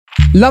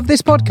Love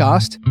this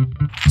podcast?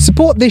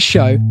 Support this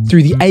show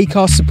through the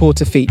Acast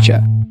supporter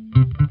feature.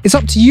 It's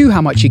up to you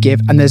how much you give,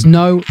 and there's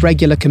no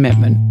regular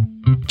commitment.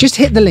 Just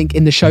hit the link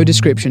in the show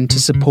description to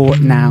support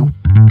now.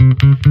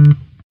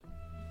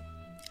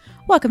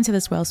 Welcome to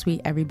the Swell Suite,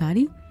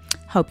 everybody.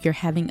 Hope you're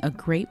having a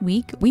great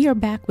week. We are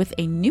back with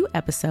a new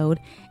episode,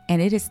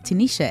 and it is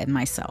Tanisha and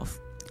myself.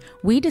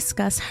 We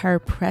discuss her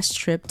press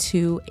trip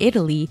to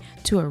Italy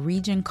to a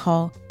region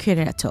called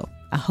Chiaretto.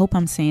 I hope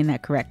I'm saying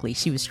that correctly.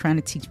 She was trying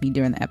to teach me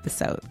during the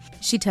episode.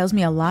 She tells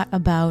me a lot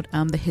about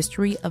the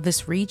history of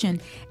this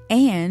region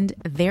and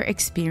their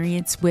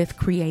experience with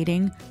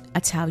creating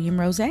Italian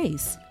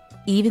rosés,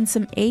 even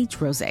some aged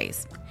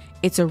rosés.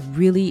 It's a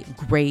really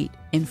great,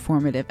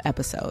 informative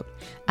episode.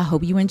 I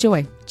hope you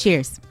enjoy.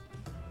 Cheers.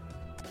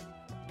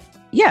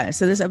 Yeah,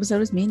 so this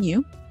episode is me and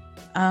you.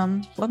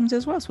 Welcome to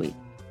the Swell Suite.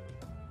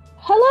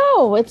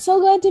 Hello, it's so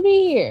glad to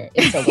be here.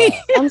 It's so glad.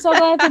 I'm so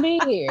glad to be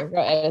here.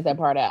 Go edit that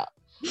part out.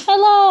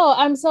 Hello,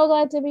 I'm so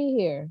glad to be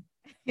here.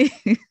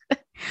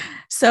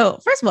 So,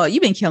 first of all,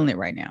 you've been killing it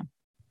right now.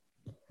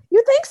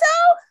 You think so?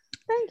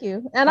 Thank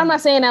you. And I'm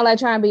not saying that like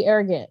trying to be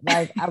arrogant.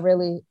 Like I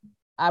really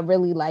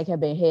like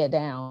have been head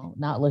down,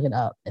 not looking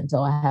up. And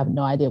so I have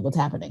no idea what's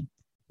happening.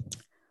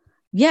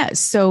 Yeah.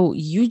 So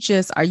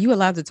are you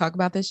allowed to talk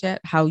about this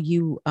yet? How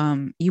you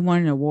won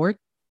an award?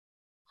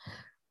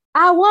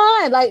 I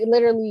won, like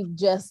literally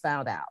just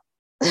found out.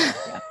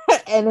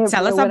 And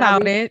tell us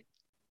about it.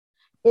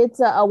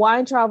 It's a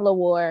wine travel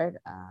award.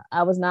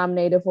 I was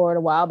nominated for it a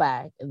while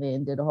back and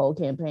then did a whole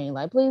campaign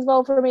like, please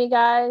vote for me,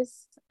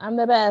 guys. I'm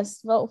the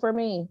best. Vote for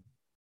me.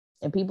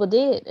 And people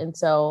did. And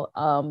so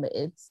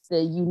it's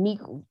the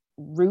unique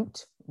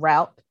route,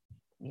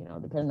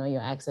 depending on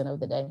your accent of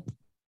the day.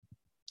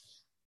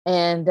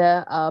 And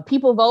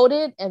people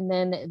voted, and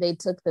then they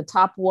took the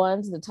top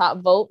ones, the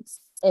top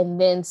votes,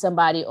 and then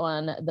somebody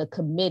on the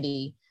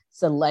committee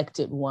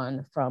selected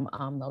one from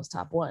those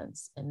top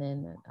ones. And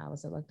then I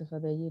was selected for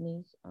the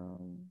unique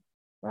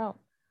route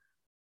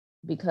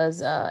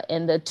because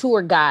in the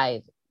tour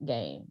guide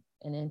game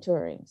and in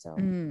touring. So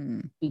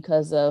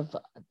because of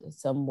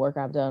some work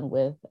I've done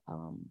with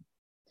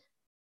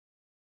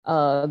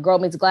Girl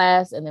Meets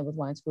Glass and then with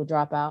Wine School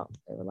Dropout,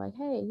 they were like,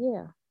 hey,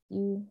 yeah,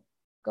 you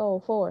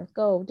go forth,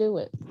 go do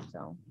it.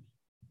 So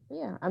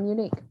yeah, I'm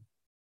unique.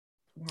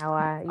 How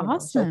I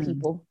show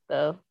people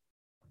the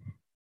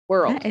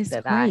world that is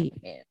that great.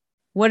 I am.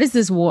 What does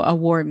this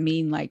award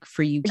mean like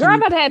for you? Girl, I'm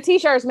about to have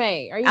t-shirts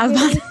made. Are you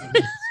kidding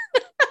me?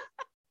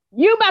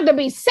 You about to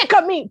be sick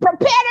of me.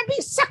 Prepare to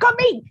be sick of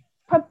me.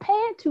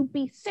 Prepare to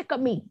be sick of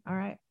me. All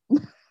right.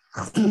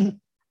 So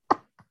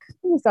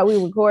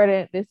we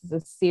recorded. This is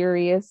a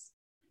serious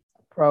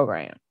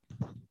program.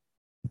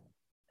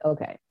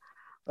 Okay.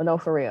 But no,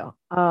 for real.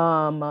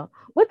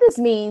 What this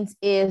means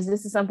is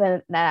this is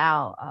something that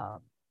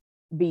I'll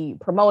be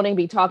promoting,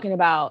 be talking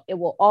about. It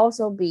will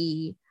also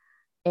be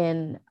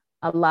in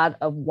a lot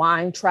of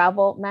wine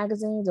travel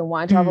magazines and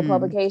wine travel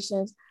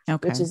publications,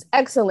 which is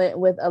excellent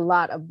with a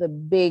lot of the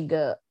big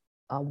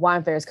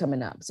wine fairs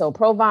coming up. So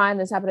ProVine,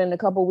 that's happening in a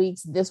couple of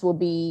weeks. This will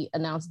be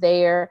announced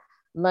there.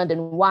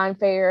 London Wine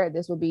Fair,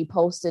 this will be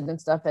posted and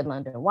stuff at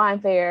London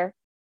Wine Fair.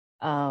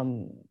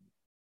 I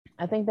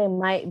think they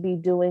might be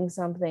doing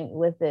something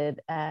with it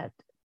at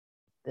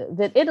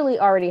that Italy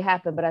already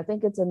happened, but I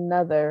think it's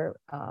another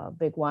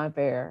big wine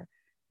fair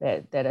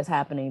that is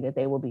happening that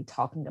they will be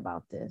talking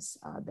about this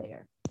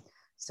there.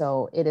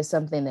 So it is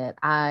something that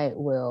I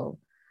will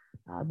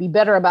be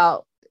better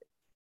about.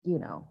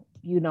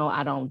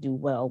 I don't do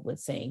well with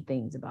saying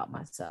things about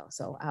myself.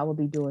 So I will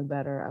be doing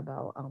better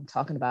about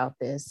talking about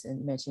this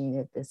and mentioning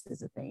that this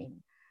is a thing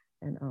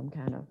and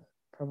kind of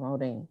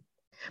promoting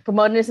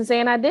this and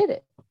saying I did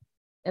it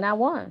and I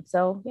won.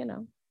 So,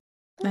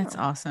 that's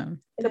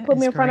awesome. It'll put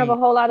me in front of a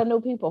whole lot of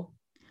new people.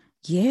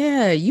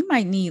 Yeah, you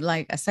might need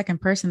like a second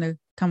person to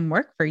come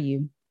work for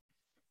you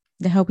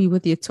to help you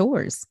with your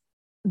tours.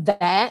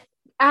 Because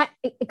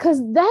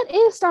that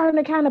is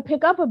starting to kind of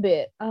pick up a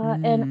bit.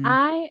 And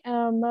I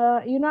am,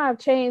 I've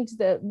changed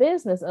the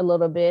business a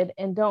little bit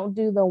and don't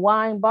do the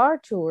wine bar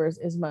tours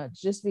as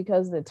much just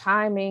because the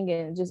timing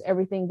and just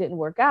everything didn't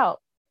work out.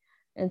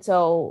 And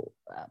so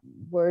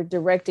we're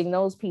directing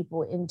those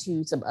people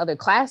into some other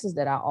classes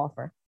that I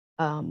offer.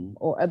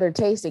 Or other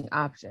tasting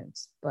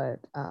options. But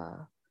I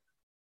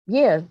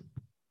have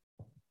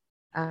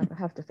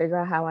to figure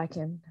out how I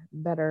can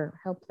better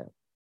help them.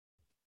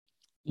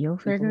 You'll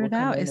figure it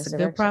out. It's a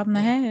good problem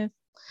to have.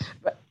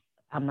 But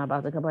I'm not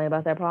about to complain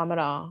about that problem at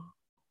all.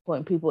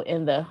 Pointing people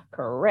in the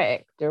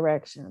correct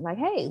direction. Like,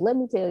 hey, let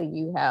me tell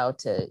you how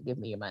to give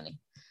me your money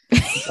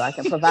so I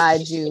can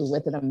provide you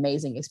with an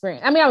amazing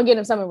experience. I mean, I'm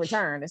getting some in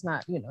return. It's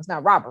not, it's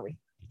not robbery.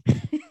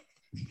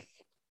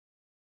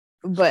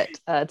 But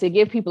to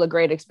give people a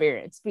great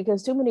experience,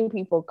 because too many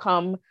people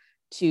come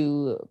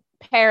to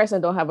Paris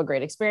and don't have a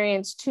great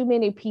experience. Too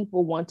many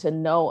people want to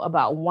know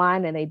about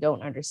wine and they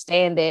don't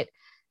understand it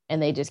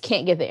and they just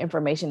can't get the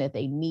information that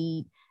they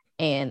need.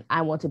 And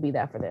I want to be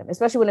that for them,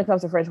 especially when it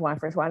comes to French wine.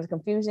 French wine is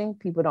confusing.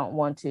 People don't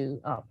want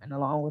to, and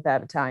along with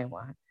that, Italian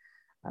wine.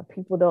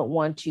 People don't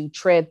want to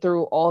tread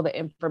through all the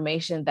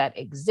information that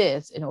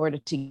exists in order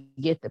to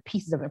get the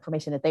pieces of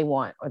information that they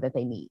want or that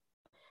they need.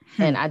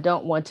 And I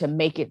don't want to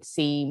make it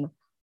seem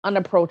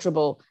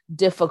unapproachable,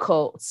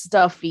 difficult,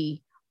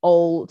 stuffy,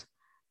 old.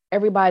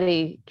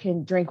 Everybody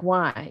can drink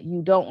wine.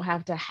 You don't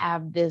have to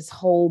have this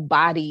whole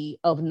body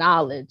of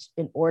knowledge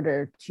in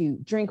order to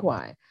drink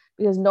wine,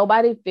 because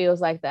nobody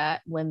feels like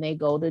that when they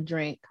go to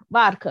drink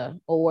vodka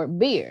or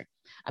beer.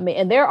 I mean,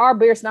 and there are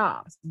beer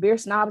snobs. Beer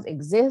snobs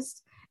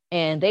exist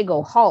and they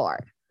go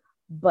hard,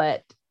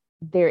 but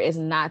there is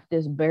not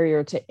this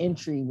barrier to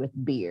entry with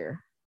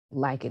beer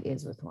like it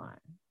is with wine.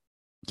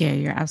 Yeah,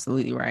 you're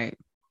absolutely right.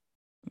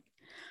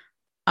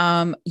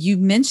 You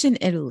mentioned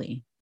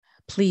Italy.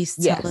 Please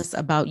tell us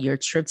about your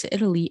trip to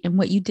Italy and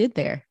what you did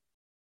there.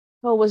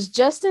 Well, was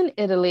just in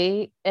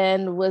Italy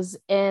and was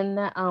in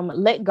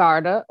Lake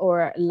Garda,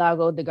 or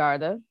Lago di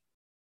Garda,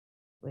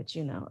 which,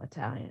 you know,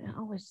 Italian.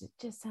 Always, it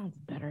just sounds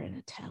better in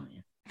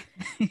Italian.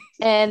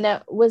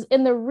 And was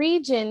in the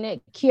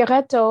region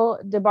Chiaretto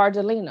di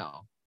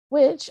Bardolino,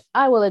 which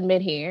I will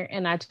admit here,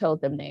 and I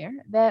told them there,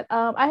 that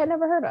I had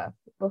never heard of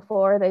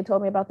before they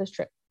told me about this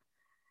trip.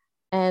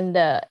 And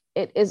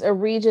it is a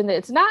region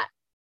that's not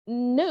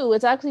new.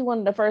 It's actually one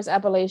of the first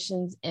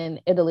appellations in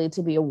Italy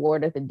to be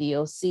awarded the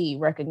DOC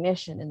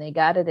recognition, and they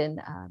got it in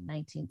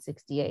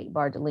 1968.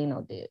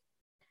 Bardolino did.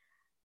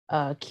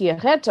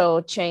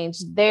 Chiaretto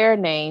changed their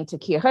name to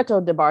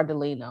Chiaretto di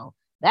Bardolino.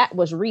 That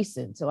was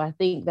recent, so I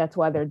think that's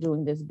why they're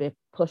doing this big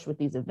push with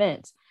these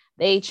events.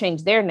 They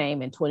changed their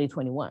name in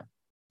 2021.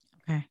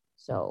 Okay.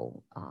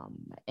 So,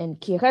 and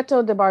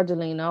Chiaretto di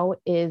Bardolino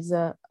is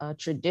a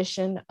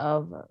tradition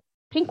of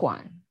pink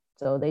wine.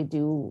 So they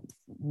do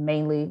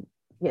mainly,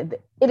 it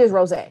is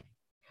rosé.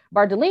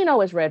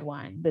 Bardolino is red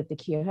wine, but the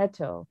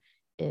Chiaretto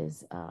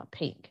is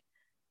pink.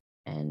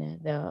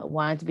 And the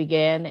wines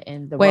began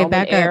in the Roman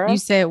back era. Up. You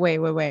said,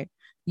 wait.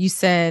 You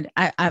said,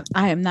 I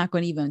am not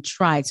going to even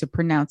try to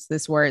pronounce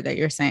this word that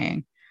you're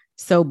saying.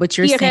 So, but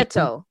you're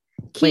Chiaretto.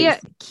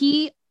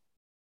 saying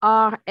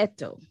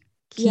Chiaretto.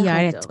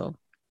 Chiaretto.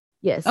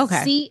 Yes.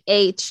 Okay.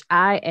 Chiaretto.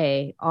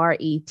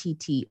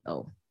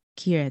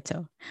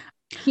 Chiaretto.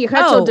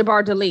 Chiaretto di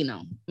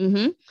Bardolino. Mm-hmm.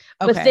 Okay.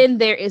 But then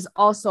there is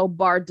also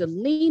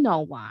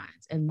Bardolino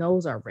wines, and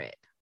those are red.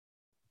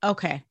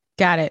 Okay.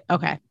 Got it.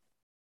 Okay.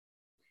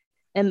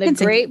 And the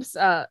grapes,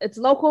 it's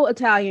local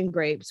Italian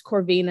grapes,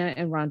 Corvina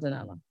and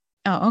Rondinella.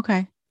 Oh,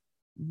 okay.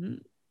 Mm-hmm.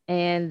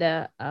 And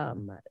the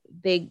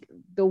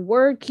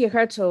word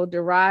Chiaretto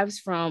derives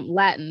from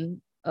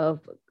Latin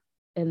and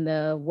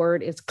the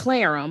word is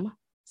clarum,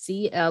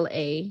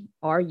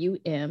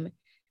 Clarum,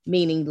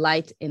 meaning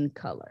light in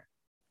color.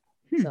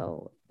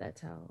 So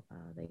that's how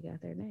they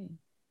got their name.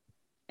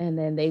 And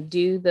then they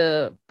do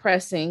the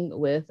pressing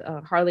with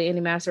hardly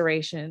any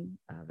maceration,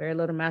 very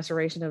little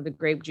maceration of the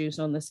grape juice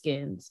on the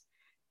skins.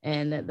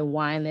 And the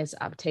wine that's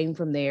obtained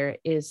from there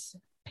is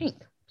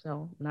pink,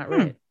 so not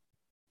red.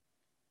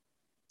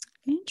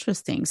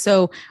 Interesting.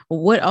 So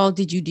what all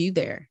did you do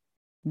there?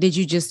 Did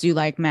you just do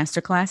like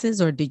master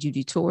classes, or did you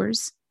do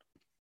tours?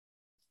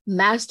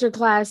 Master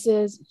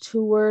classes,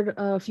 toured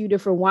a few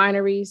different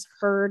wineries,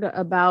 heard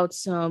about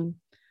some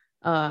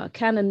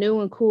kind of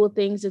new and cool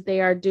things that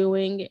they are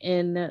doing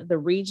in the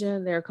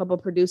region. There are a couple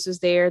of producers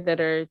there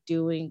that are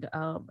doing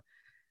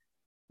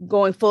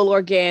going full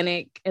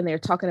organic, and they're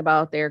talking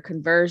about their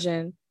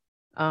conversion.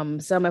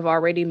 Some have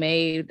already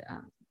made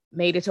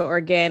it to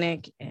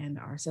organic and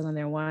are selling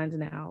their wines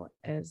now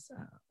as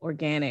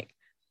organic.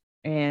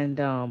 And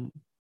that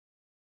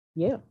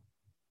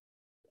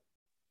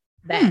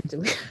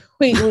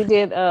we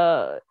did.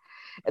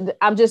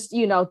 I'm just,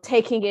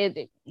 taking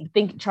it,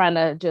 trying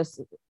to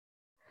just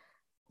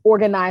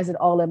organize it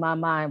all in my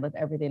mind with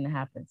everything that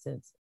happened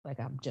since, like,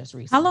 I'm just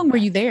recently. How long were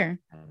you there?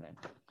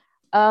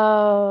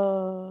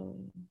 5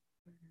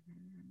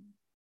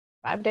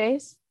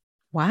 days.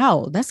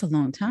 Wow, that's a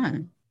long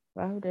time.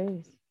 5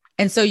 days.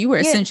 And so you were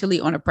essentially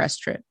on a press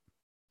trip.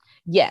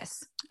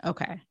 Yes.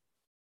 Okay.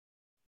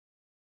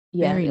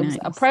 Yeah, it was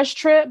a press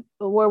trip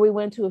where we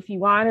went to a few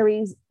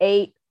wineries,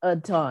 ate a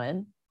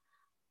ton.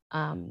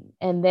 And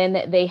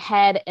then they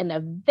had an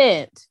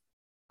event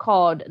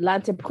called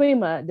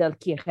L'Anteprima del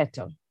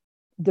Chiaretto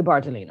di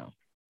Bardolino.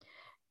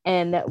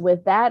 And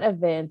with that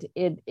event,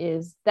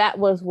 that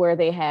was where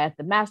they had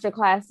the master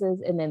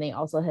classes. And then they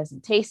also had some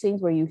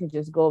tastings where you can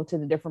just go to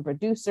the different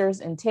producers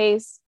and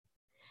taste.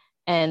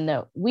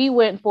 And we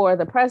went for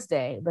the press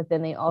day, but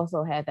then they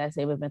also had that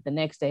same event the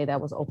next day that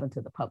was open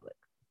to the public.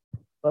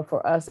 But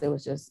for us, it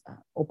was just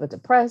open to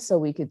press, so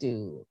we could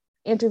do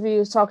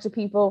interviews, talk to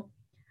people.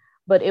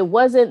 But it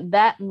wasn't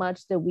that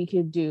much that we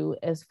could do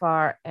as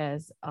far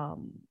as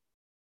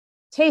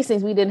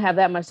tastings. We didn't have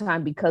that much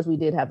time because we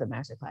did have the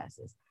master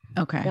classes.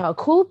 Okay. Now, a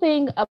cool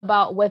thing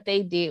about what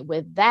they did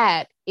with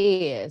that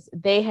is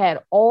they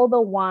had all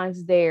the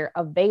wines there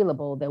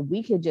available that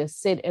we could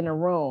just sit in a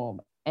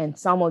room and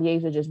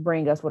sommeliers would just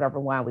bring us whatever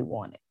wine we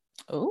wanted.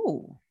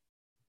 Oh,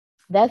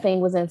 that thing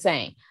was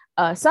insane.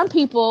 Some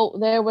people,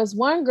 there was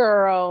one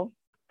girl,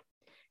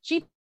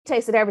 she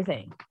tasted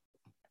everything.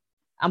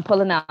 I'm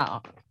pulling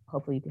out.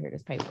 Hopefully you can hear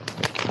this paper.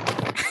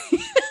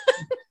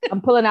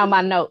 I'm pulling out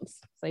my notes.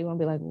 So you won't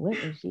be like, what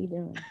is she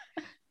doing?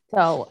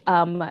 So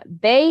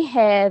they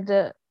had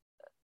the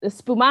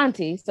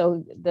spumante,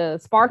 so the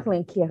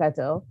sparkling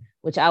Chiaretto,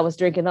 which I was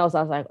drinking those.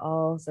 I was like,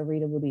 oh,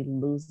 Sarita will be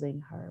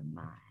losing her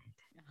mind.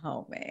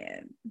 Oh,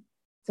 man.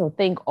 So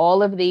think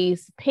all of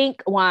these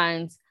pink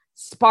wines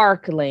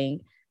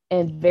sparkling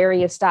in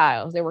various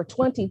styles. There were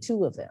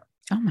 22 of them.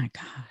 Oh, my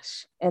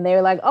gosh. And they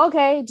were like,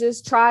 okay,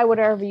 just try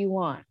whatever you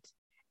want.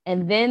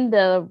 And then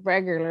the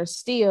regular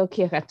still,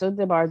 Chiaretto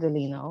de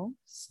Bardolino,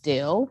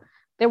 still,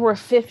 there were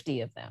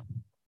 50 of them.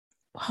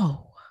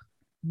 Whoa.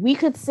 We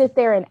could sit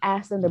there and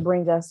ask them to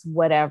bring us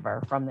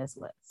whatever from this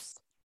list.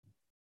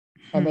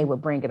 And they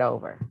would bring it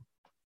over.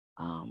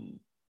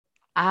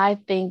 I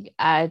think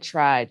I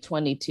tried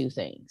 22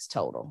 things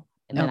total.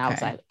 And then I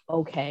was like,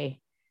 okay,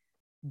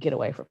 get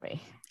away from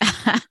me.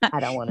 I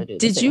don't want to do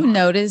this. Did you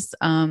notice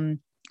a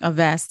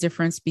vast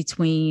difference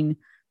between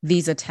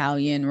these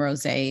Italian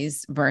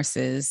rosés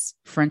versus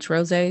French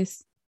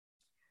rosés?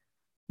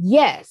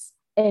 Yes.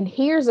 And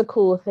here's a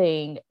cool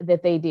thing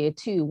that they did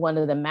too. One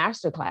of the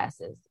master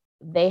classes,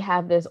 they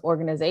have this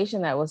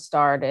organization that was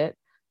started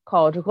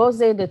called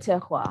Rosé de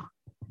Terroir.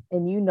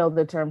 And you know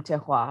the term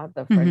terroir,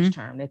 the French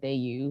term that they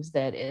use,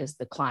 that is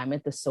the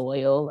climate, the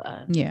soil,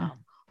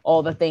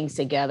 all the things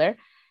together.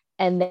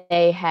 And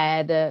they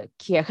had a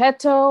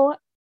Chiaretto,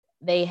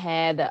 they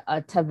had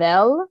a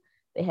Tavel,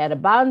 they had a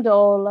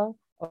Bandol,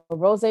 a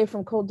Rosé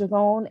from Côte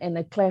d'Aron, and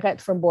a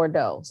Claret from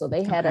Bordeaux. So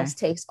they had us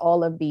taste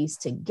all of these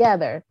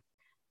together.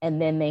 And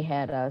then they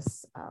had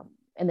us,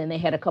 and then they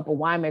had a couple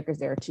winemakers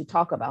there to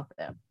talk about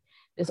them.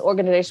 This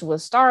organization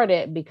was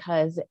started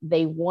because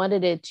they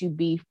wanted it to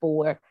be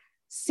for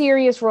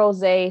serious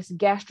rosés,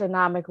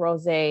 gastronomic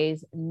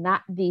rosés,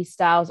 not these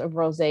styles of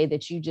rosé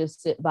that you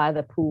just sit by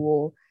the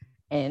pool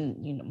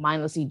and, you know,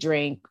 mindlessly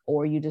drink,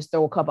 or you just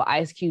throw a couple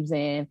ice cubes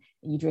in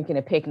and you drink in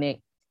a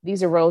picnic.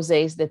 These are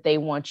rosés that they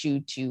want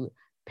you to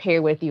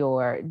pair with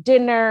your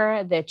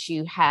dinner, that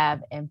you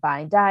have in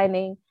fine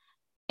dining.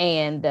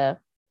 And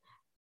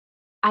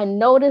I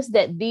noticed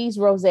that these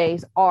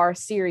rosés are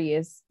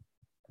serious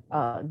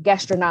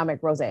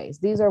gastronomic rosés.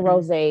 These are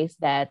rosés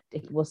that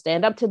will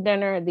stand up to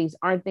dinner. These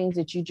aren't things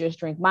that you just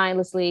drink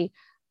mindlessly.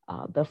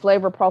 The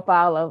flavor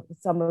profile of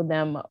some of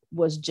them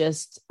was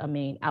just,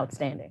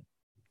 outstanding.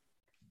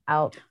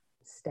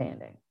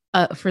 Outstanding.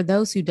 For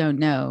those who don't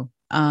know,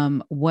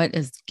 what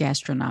does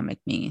gastronomic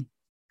mean?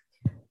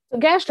 So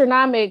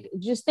gastronomic,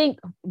 just think,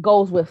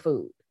 goes with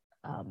food.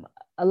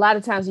 A lot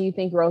of times when you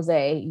think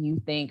rosé, you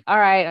think, all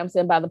right, I'm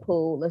sitting by the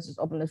pool. Let's just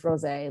open this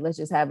rosé. Let's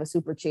just have a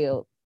super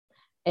chilled.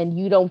 And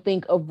you don't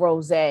think of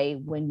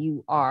rosé when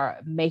you are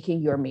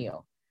making your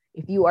meal.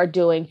 If you are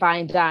doing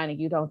fine dining,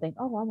 you don't think,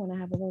 oh, I want to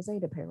have a rosé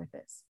to pair with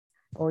this.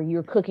 Or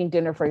you're cooking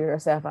dinner for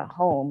yourself at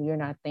home, you're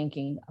not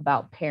thinking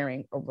about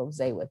pairing a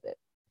rosé with it.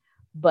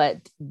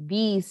 But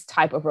these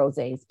type of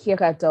rosés,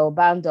 Chiaretto,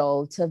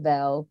 Bandol,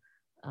 Tavel,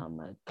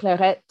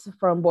 Claret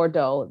from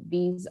Bordeaux,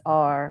 these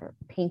are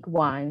pink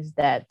wines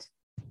that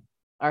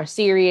are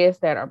serious,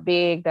 that are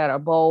big, that are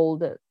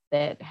bold,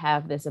 that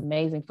have this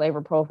amazing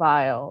flavor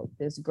profile,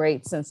 this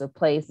great sense of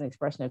place and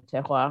expression of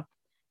terroir,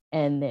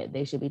 and that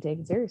they should be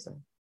taken seriously.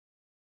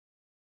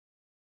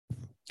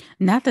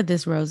 Not that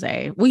this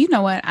rosé, well, you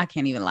know what? I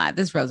can't even lie.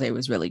 This rosé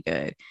was really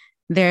good.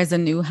 There's a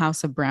new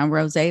House of Brown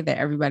rosé that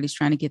everybody's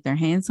trying to get their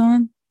hands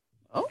on.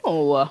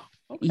 Oh,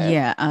 okay.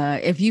 Yeah.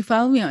 If you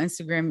follow me on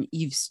Instagram,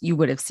 you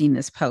would have seen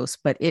this post,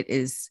 but it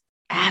is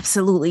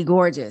absolutely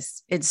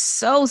gorgeous. It's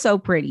so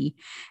pretty.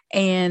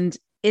 And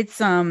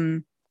it's,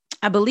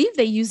 I believe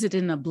they use it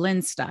in a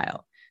blend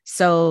style.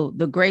 So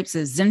the grapes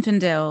is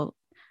Zinfandel,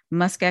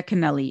 Muscat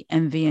Canelli,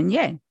 and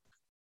Viognier.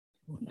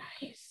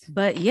 Nice.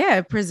 But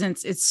yeah,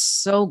 it's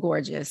so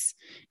gorgeous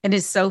and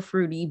it's so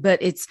fruity,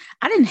 but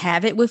I didn't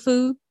have it with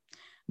food,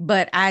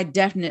 but I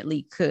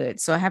definitely could.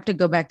 So I have to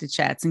go back to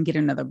Chats and get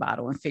another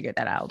bottle and figure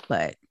that out.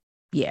 But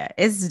yeah,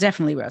 it's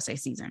definitely rosé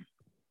season.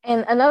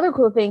 And another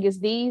cool thing is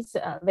these,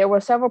 there were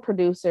several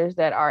producers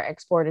that are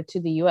exported to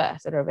the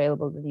US that are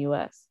available in the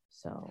US.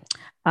 So,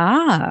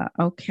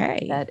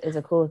 okay. That is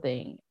a cool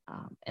thing.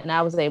 And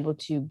I was able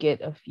to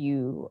get a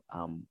few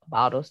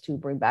bottles to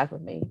bring back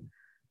with me.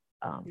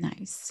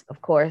 Nice.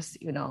 Of course,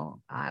 you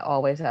know, I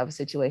always have a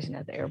situation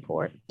at the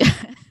airport.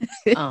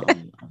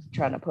 I'm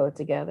trying to pull it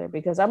together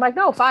because I'm like,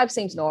 no, 5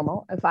 seems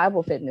normal. And 5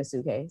 will fit in a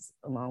suitcase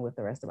along with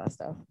the rest of my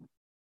stuff.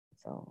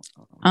 So,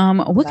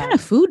 what kind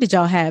of food did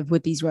y'all have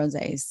with these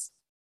rosés?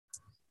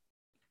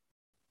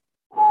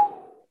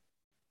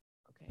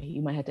 Okay,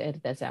 you might have to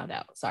edit that sound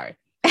out. Sorry.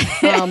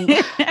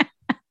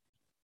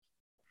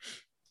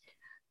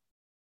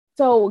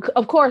 So,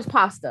 of course,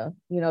 pasta,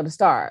 you know, to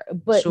start,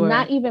 but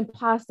not even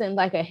pasta in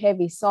like a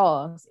heavy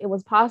sauce. It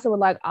was pasta with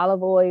like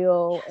olive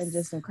oil and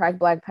just some cracked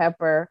black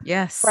pepper.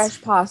 Yes.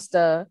 Fresh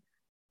pasta.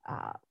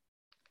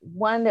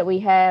 One that we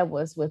had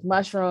was with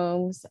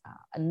mushrooms.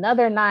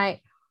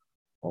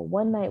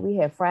 One night we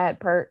had fried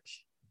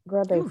perch.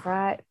 Girl, they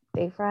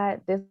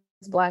fried this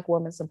black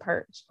woman some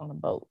perch on a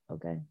boat.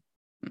 Okay.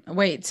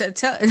 Wait, so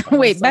tell And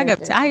wait, so back up.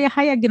 good. How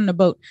y'all get on the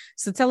boat?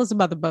 So tell us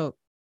about the boat.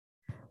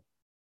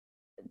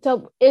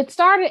 So it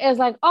started as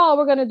like, oh,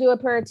 we're gonna do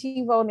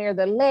aperitivo near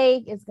the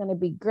lake. It's gonna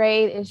be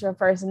great. It's your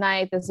first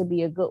night. This would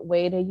be a good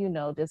way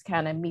to, just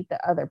kind of meet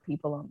the other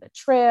people on the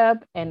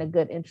trip and a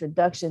good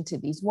introduction to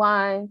these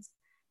wines.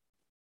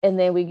 And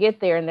then we get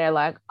there and they're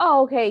like,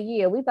 oh, okay,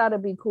 yeah, we thought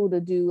it'd be cool to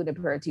do an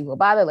aperitivo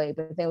by the lake.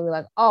 But then we were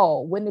like,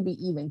 oh, wouldn't it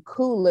be even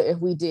cooler if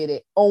we did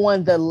it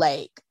on the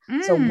lake?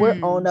 So we're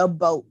on a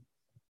boat.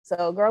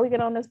 So, girl, we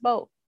get on this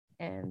boat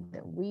and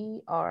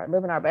we are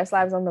living our best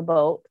lives on the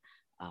boat.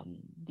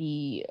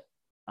 The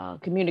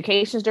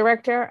communications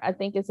director, I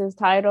think is his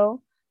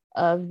title,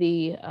 of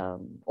the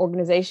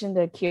organization,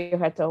 the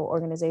Chiaretto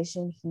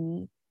organization,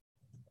 he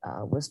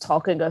was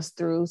talking us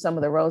through some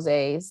of the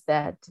rosés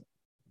that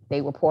they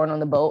were pouring on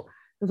the boat.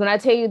 Because when I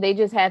tell you, they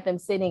just had them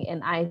sitting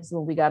in ice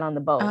when we got on the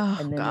boat,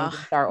 and then they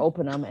just start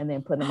opening them and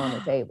then put them on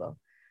the table.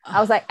 I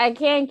was like, I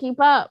can't keep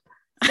up.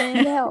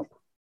 Send help.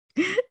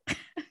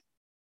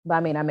 But I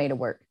mean, I made it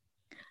work.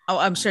 Oh,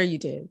 I'm sure you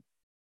did.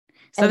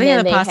 So And they had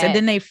then the they pasta, had- and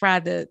then they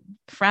fried the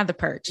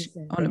perch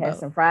on They the had boat.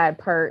 some fried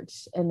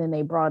perch, and then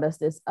they brought us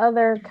this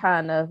other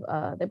kind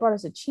of. They brought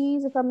us a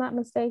cheese, if I'm not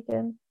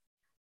mistaken,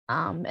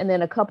 and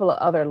then a couple of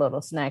other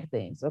little snack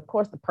things. Of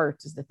course, the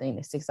perch is the thing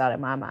that sticks out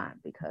in my mind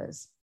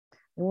because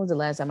when was the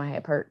last time I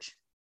had perch?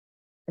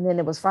 And then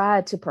it was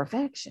fried to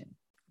perfection.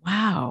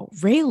 Wow,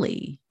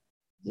 really?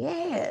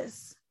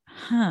 Yes.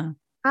 Huh.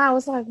 I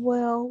was like,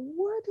 well,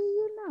 what do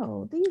you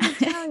know? These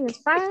Italians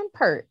frying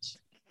perch,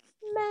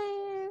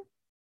 man.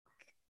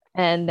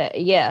 And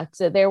yeah,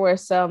 so there were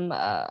some,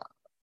 a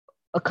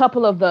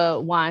couple of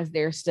the wines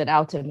there stood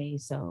out to me.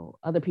 So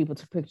other people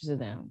took pictures of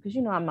them because,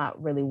 I'm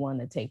not really one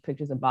to take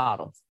pictures of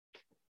bottles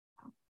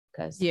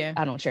because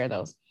I don't share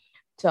those.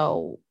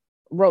 So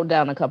wrote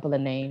down a couple of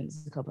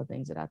names, a couple of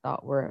things that I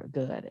thought were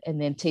good, and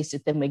then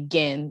tasted them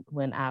again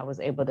when I was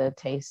able to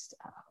taste,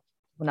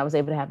 when I was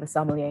able to have the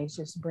sommeliers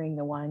just bring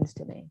the wines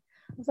to me.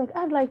 I was like,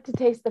 I'd like to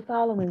taste the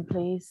following,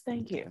 please.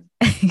 Thank you.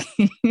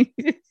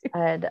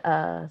 And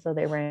so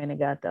they ran and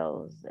got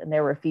those. And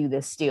there were a few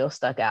that still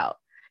stuck out.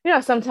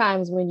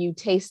 Sometimes when you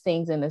taste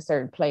things in a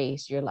certain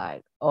place, you're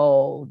like,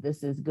 oh,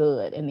 this is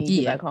good. And then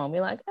you get back home,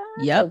 you're like,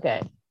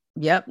 okay.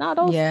 Yep. No,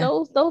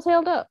 those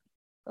held up.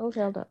 Those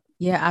held up.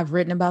 Yeah, I've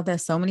written about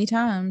that so many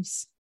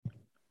times.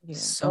 Yeah,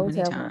 so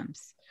many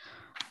times.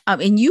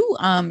 And you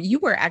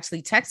were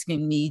actually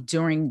texting me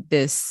during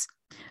this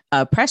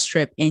press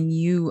trip, and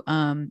you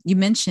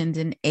mentioned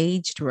an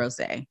aged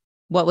rosé.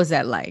 What was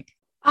that like?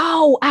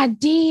 Oh, I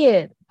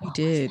did. You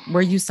did.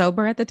 Were you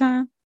sober at the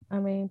time? I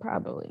mean,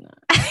 probably not.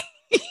 I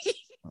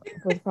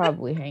was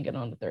probably hanging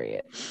on the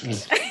thread.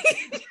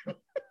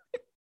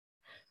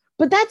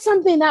 But that's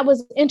something that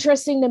was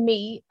interesting to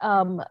me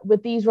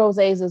with these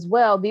rosés as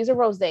well. These are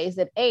rosés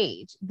that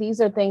age.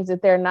 These are things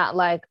that they're not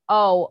like,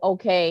 oh,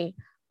 okay,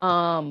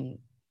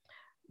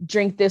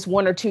 drink this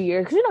 1 or 2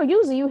 years. Because,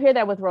 usually you hear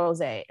that with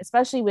rosé,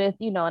 especially with,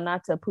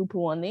 not to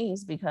poo-poo on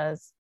these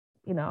because,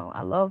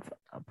 I love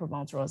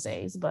Provence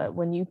rosés. But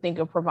when you think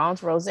of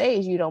Provence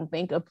rosés, you don't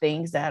think of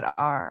things that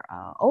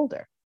are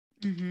older.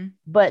 Mm-hmm.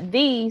 But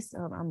these,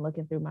 I'm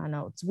looking through my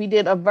notes. We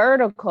did a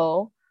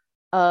vertical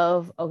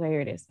of, okay,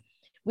 here it is.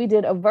 We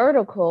did a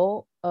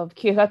vertical of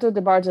Chiaretto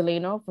di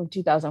Bargelino from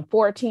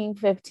 2014,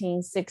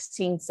 15,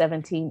 16,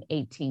 17,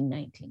 18,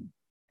 19.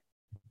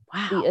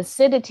 Wow. The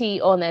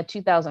acidity on that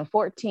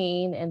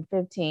 2014 and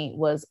 15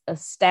 was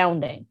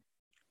astounding.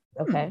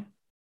 Okay.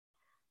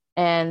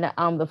 And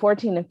the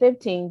 14 and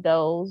 15,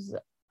 those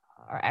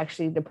are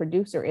actually, the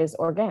producer is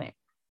organic.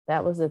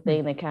 That was the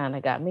thing that kind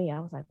of got me. I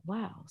was like,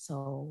 wow,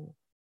 so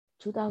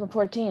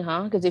 2014,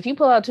 huh? Because if you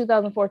pull out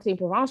 2014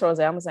 Provence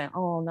Rosé, I'm saying,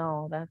 oh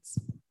no, that's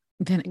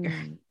vinegar.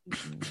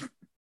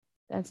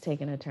 That's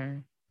taking a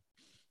turn.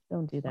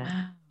 Don't do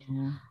that.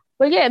 Wow.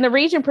 But yeah, and the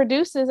region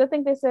produces, I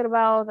think they said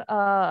about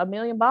 1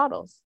 million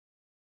bottles.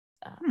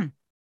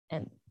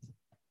 And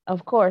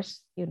of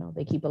course,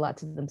 they keep a lot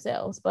to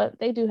themselves, but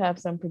they do have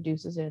some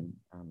producers in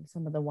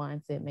some of the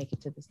wines that make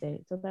it to the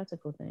States. So that's a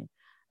cool thing.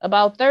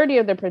 About 30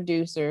 of the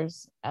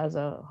producers as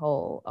a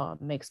whole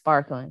make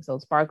sparkling. So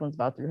sparkling is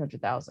about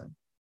 300,000,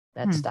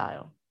 that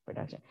style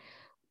production.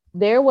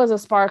 There was a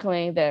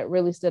sparkling that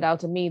really stood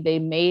out to me. They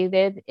made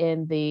it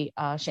in the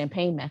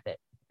champagne method,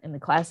 in the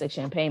classic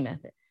champagne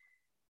method.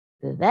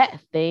 That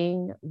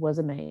thing was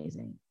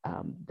amazing.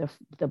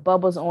 The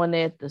bubbles on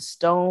it, the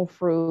stone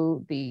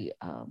fruit, the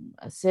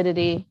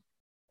acidity.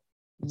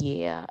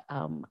 Yeah,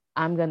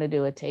 I'm gonna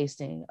do a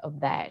tasting of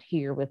that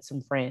here with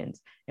some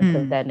friends and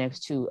put that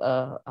next to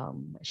a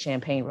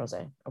champagne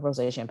rosé, a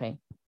rosé champagne,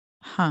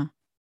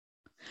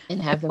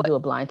 and have them do a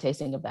blind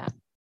tasting of that.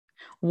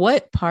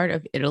 What part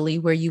of Italy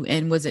were you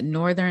in? Was it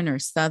northern or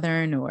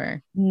southern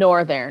or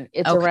northern?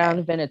 It's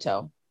around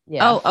Veneto.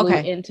 Yeah. I flew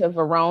into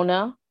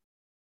Verona,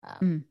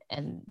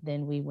 and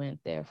then we went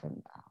there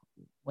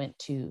went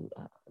to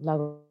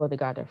Lago di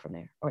Garda from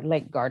there, or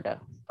Lake Garda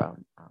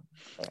from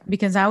there.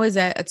 Because I was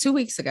at 2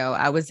 weeks ago,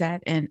 I was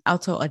at an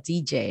Alto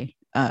Adige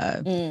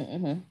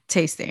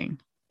tasting,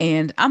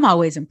 And I'm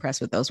always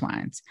impressed with those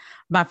wines.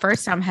 My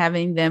first time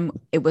having them,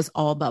 it was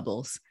all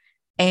bubbles.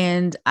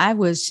 And I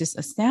was just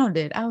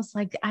astounded. I was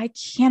like, I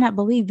cannot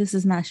believe this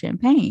is not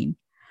champagne.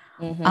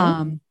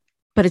 Mm-hmm.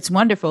 But it's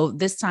wonderful.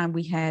 This time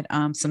we had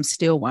some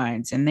still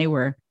wines, and they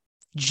were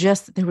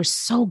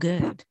so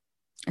good.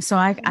 So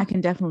I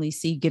can definitely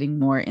see getting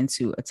more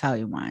into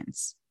Italian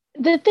wines.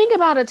 The thing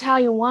about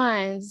Italian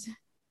wines,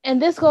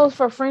 and this goes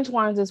for French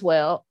wines as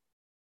well,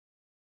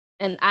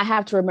 and I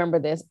have to remember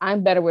this,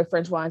 I'm better with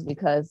French wines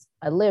because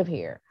I live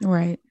here.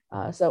 Right.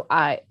 So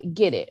I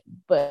get it.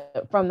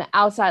 But from the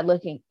outside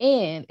looking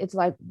in, it's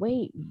like,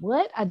 wait,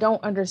 what? I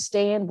don't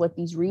understand what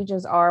these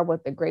regions are,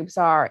 what the grapes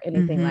are,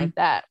 anything like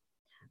that.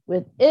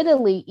 With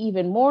Italy,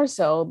 even more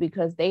so,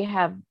 because they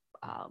have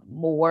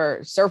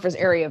more surface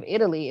area of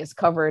Italy is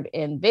covered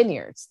in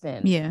vineyards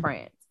than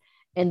France.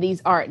 And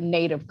these aren't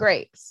native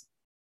grapes.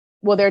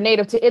 Well, they're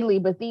native to Italy,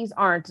 but these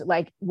aren't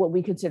like what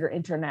we consider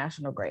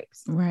international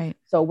grapes. Right.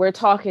 So we're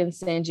talking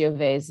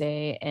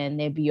Sangiovese and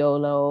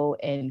Nebbiolo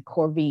and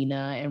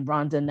Corvina and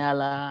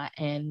Rondinella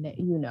and,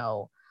 you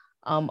know,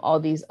 all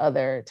these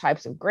other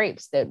types of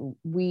grapes that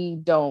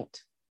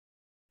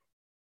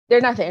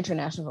they're not the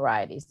international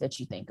varieties that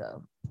you think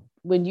of.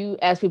 When you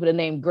ask people to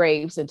name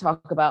grapes and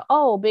talk about,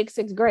 oh, big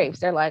six grapes,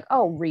 they're like,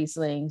 oh,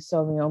 Riesling,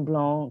 Sauvignon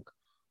Blanc,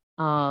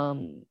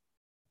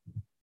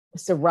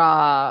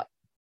 Syrah,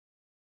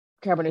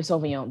 Cabernet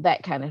Sauvignon,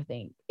 that kind of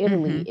thing.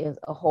 Italy is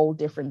a whole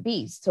different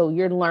beast. So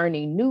you're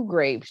learning new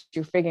grapes.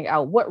 You're figuring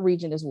out what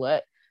region is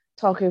what,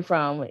 talking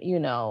from, you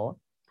know,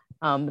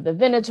 the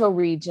Veneto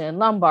region,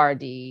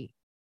 Lombardy,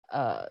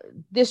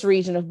 this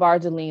region of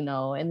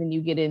Bardolino, and then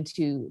you get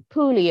into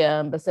Puglia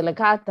and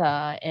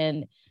Basilicata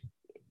and,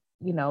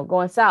 you know,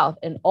 going south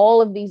and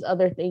all of these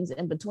other things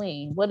in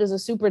between. What is a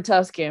Super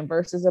Tuscan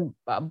versus a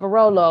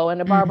Barolo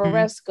and a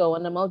Barbaresco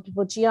and a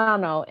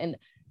Montepulciano? And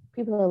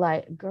people are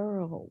like,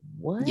 girl,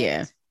 what?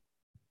 Yeah.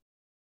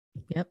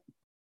 Yep.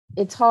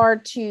 It's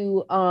hard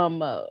to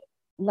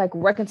like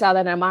reconcile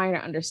that in our mind or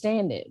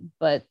understand it.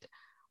 But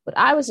what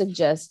I would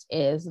suggest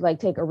is like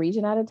take a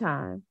region at a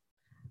time.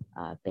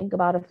 Think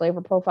about a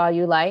flavor profile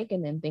you like,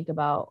 and then think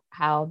about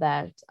how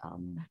that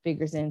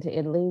figures into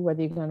Italy,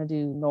 whether you're going to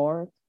do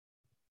north,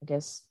 I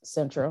guess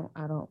central,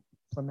 I don't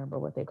remember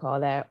what they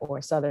call that,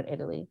 or southern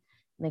Italy.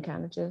 And they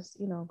kind of just,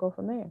 you know, go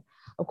from there.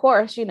 Of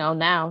course, you know,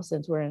 now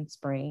since we're in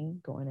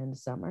spring, going into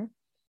summer,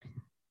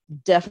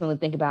 definitely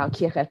think about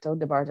Chiaretto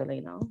di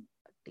Bardolino,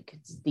 because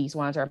these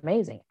wines are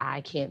amazing.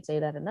 I can't say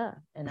that enough.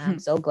 And I'm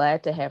so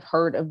glad to have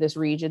heard of this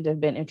region, to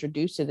have been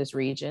introduced to this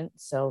region,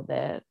 so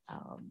that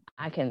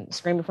I can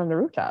scream it from the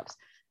rooftops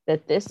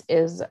that this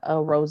is a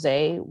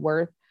rosé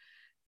worth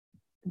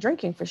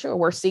drinking for sure.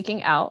 We're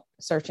seeking out,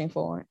 searching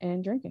for,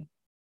 and drinking.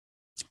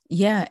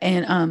 Yeah.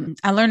 And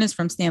I learned this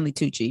from Stanley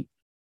Tucci.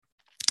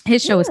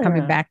 His show is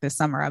coming back this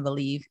summer, I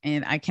believe,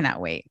 and I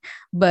cannot wait.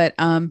 But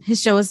his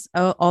show is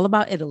all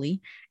about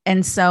Italy.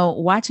 And so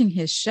watching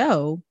his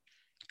show,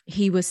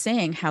 he was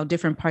saying how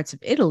different parts of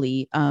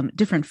Italy,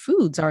 different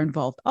foods are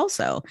involved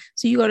also.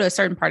 So you go to a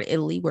certain part of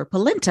Italy where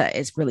polenta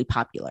is really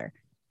popular,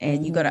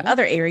 and you go to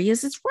other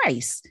areas, it's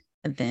rice.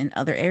 And then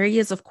other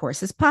areas, of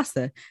course, is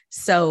pasta.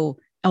 So,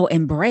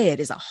 and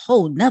bread is a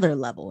whole nother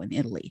level in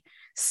Italy.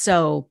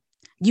 So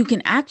you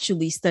can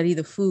actually study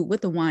the food with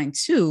the wine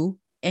too,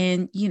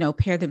 and, you know,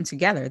 pair them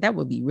together. That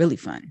would be really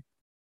fun.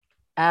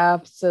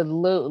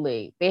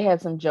 Absolutely. They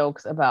had some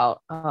jokes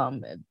about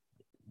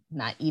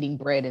not eating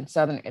bread in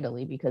southern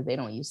Italy because they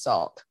don't use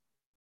salt.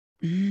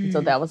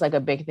 So that was like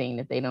a big thing,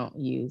 that they don't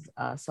use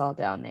salt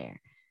down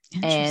there.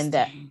 And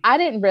I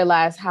didn't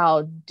realize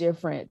how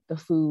different the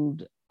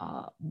food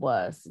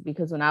was,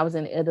 because when I was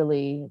in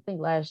Italy, I think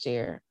last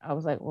year, I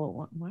was like,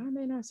 well, why are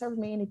they not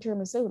serving me any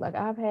tiramisu? Like,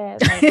 I've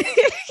had like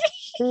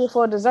 3 or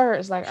 4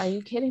 desserts. Like, are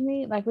you kidding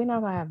me? Like, we're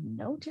not gonna have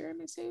no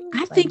tiramisu.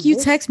 I think you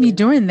text me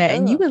during that,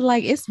 and you were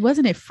like,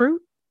 wasn't it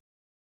fruit?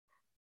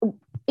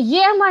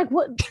 Yeah, I'm like,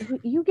 what?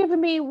 You giving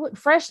me what,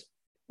 fresh?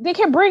 They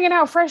kept bringing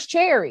out fresh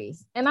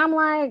cherries, and I'm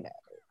like,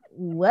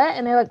 what?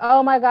 And they're like,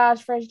 oh my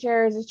gosh, fresh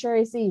cherries, it's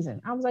cherry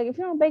season. I was like, if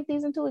you don't bake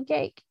these into a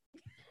cake,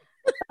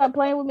 stop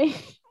playing with me.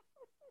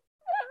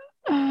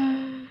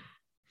 I'm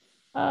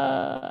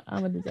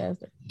a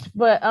disaster.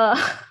 But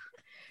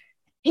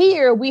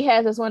here we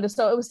had this one,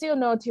 so it was still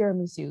no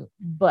tiramisu,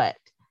 but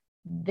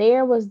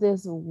there was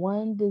this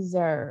one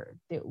dessert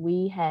that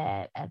we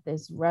had at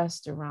this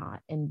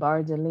restaurant in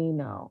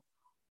Bardolino.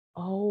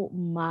 Oh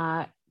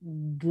my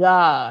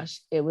gosh,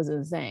 it was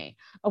insane.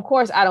 Of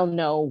course, I don't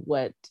know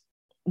what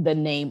the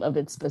name of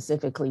it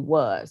specifically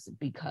was,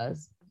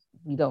 because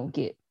we don't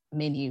get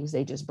menus,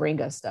 they just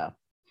bring us stuff.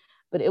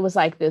 But it was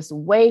like this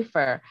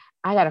wafer.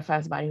 I gotta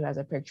find somebody who has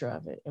a picture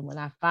of it, and when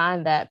I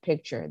find that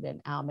picture,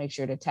 then I'll make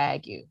sure to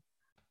tag you,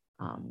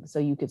 so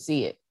you could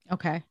see it.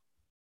 Okay.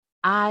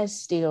 I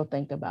still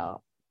think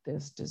about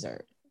this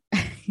dessert.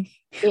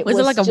 Was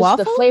it like a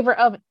waffle? The flavor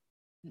of it.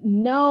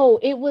 No,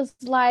 it was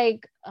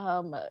like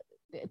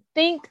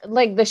think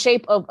like the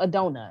shape of a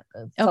donut,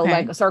 so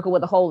like a circle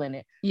with a hole in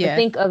it. Yeah. But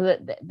think of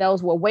it,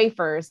 those were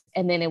wafers,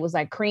 and then it was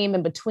like cream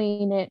in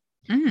between it.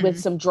 with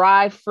some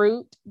dried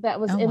fruit that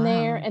was in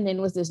there. Wow. And then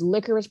it was this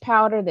licorice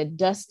powder that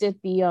dusted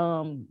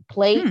the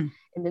plate. And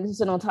then this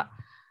is on top.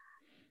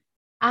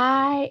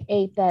 I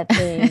ate that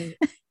thing.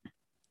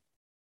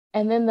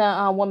 And then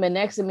the woman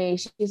next to me,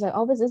 she's like,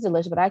 oh, this is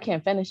delicious, but I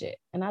can't finish it.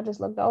 And I just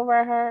looked over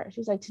at her.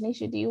 She was like,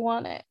 Tanisha, do you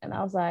want it? And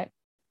I was like,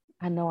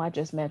 I know I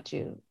just met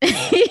you.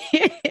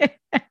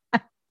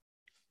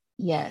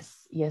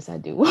 Yes, I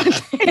do want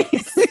it.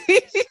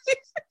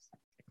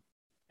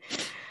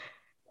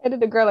 And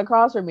then the girl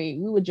across from me,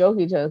 we would joke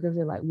each other because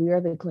they're like, we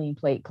are the clean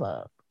plate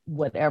club.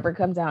 Whatever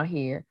comes out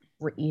here,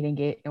 we're eating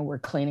it and we're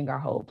cleaning our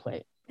whole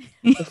plate.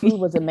 The food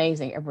was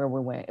amazing everywhere we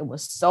went. It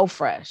was so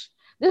fresh.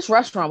 This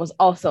restaurant was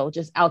also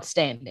just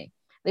outstanding.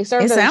 They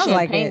served us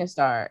champagne to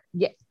start.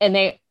 Yeah,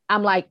 and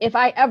I'm like, if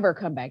I ever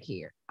come back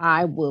here,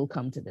 I will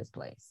come to this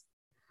place.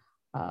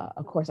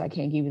 Of course, I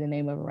can't give you the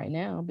name of it right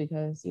now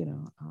because,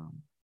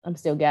 I'm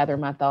still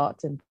gathering my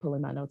thoughts and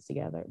pulling my notes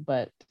together,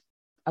 but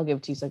I'll give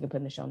it to you so I can put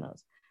in the show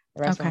notes.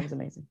 The restaurant was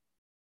amazing.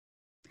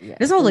 Yeah,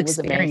 this whole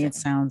experience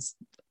sounds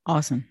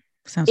awesome.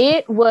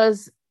 It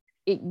was,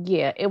 I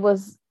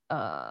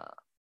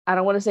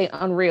don't want to say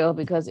unreal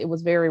because it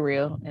was very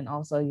real. And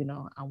also,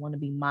 I want to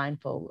be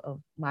mindful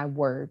of my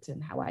words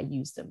and how I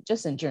use them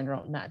just in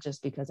general, not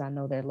just because I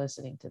know they're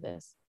listening to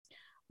this,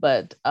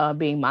 but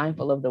being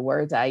mindful of the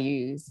words I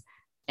use.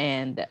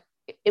 And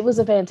it was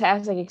a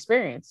fantastic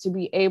experience to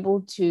be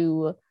able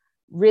to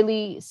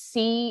really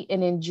see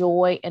and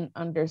enjoy and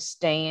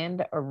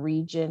understand a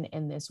region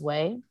in this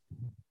way.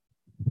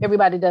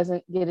 Everybody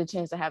doesn't get a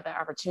chance to have the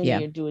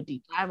opportunity to do a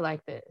deep dive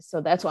like this.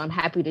 So that's why I'm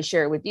happy to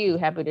share it with you,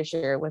 happy to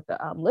share it with the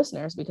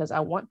listeners, because I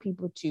want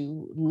people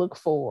to look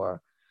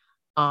for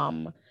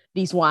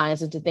these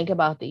wines and to think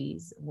about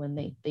these when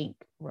they think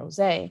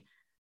rosé,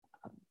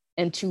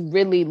 and to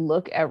really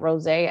look at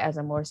rosé as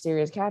a more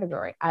serious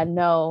category. I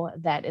know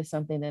that is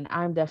something that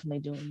I'm definitely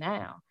doing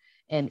now.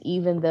 And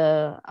even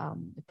the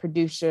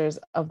producers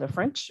of the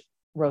French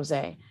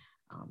rosé,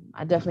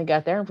 I definitely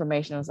got their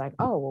information. I was like,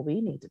 oh, well,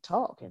 we need to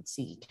talk and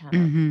see kind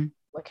of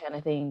what kind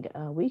of thing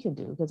we can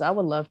do. Because I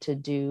would love to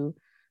do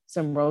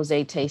some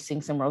rosé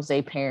tasting, some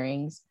rosé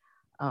pairings,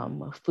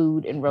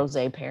 food and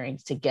rosé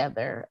pairings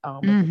together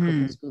with the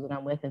cooking school that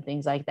I'm with and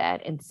things like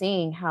that. And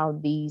seeing how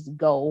these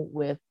go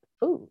with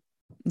food.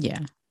 Yeah.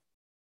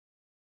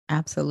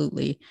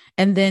 Absolutely.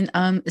 And then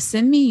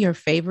send me your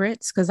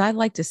favorites because I'd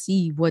like to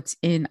see what's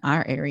in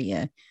our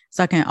area.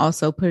 So I can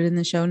also put it in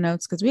the show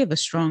notes because we have a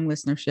strong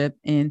listenership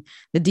in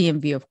the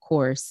DMV, of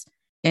course.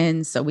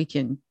 And so we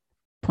can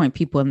point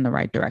people in the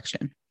right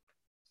direction.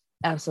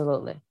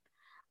 Absolutely.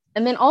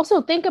 And then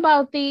also think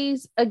about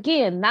these,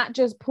 again, not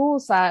just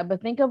poolside,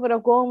 but think of it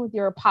of going with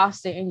your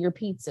pasta and your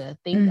pizza.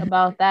 Think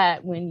about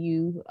that when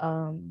you,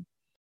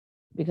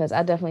 because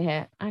I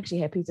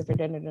actually had pizza for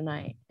dinner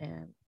tonight,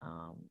 and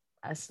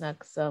I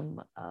snuck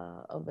some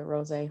of the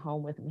rosé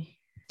home with me.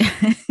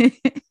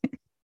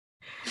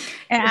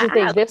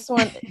 And this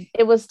one,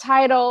 it was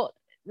titled,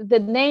 the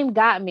name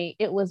got me.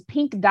 It was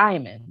Pink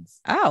Diamonds.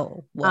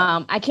 Oh,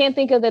 well. I can't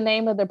think of the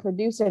name of the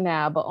producer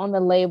now, but on the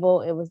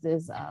label, it was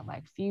this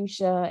like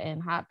fuchsia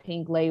and hot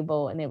pink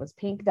label, and it was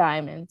Pink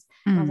Diamonds.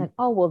 And I was like,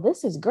 oh, well,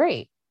 this is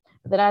great.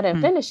 But then I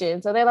didn't finish it.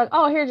 And so they're like,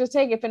 oh, here, just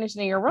take it, finish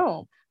it in your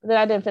room. But then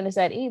I didn't finish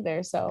that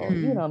either. So,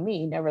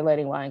 me, never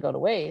letting wine go to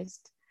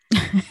waste.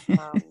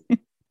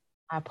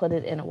 I put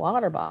it in a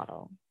water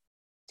bottle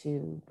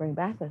to bring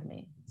back with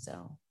me.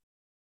 So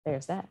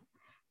there's that.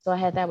 So I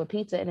had that with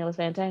pizza and it was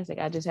fantastic.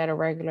 I just had a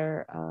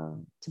regular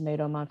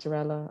tomato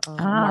mozzarella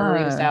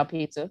margarita style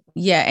pizza.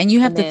 Yeah. And you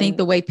have to think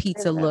the way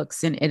pizza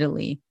looks in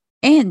Italy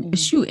and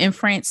in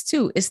France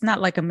too. It's not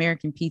like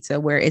American pizza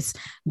where it's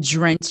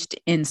drenched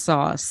in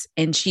sauce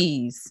and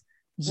cheese.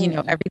 You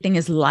know, everything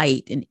is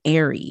light and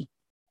airy.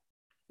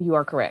 You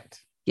are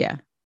correct. Yeah.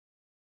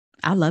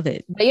 I love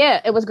it. But yeah,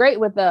 it was great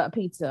with the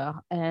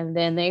pizza. And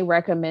then they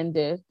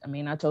recommended,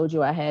 I told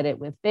you I had it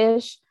with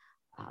fish.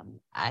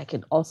 I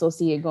could also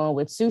see it going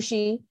with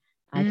sushi.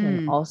 I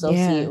can also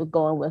see it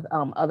going with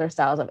other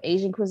styles of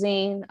Asian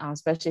cuisine,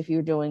 especially if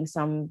you're doing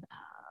some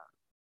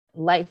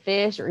light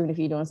fish, or even if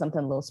you're doing something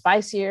a little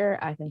spicier.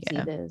 I can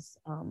see this.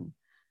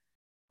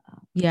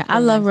 I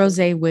love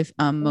rosé with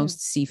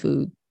most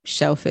seafood,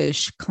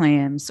 shellfish,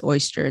 clams,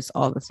 oysters,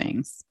 all the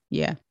things.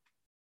 Yeah.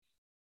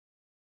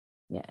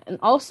 Yeah. And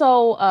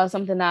also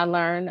something I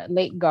learned,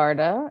 Lake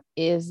Garda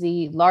is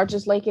the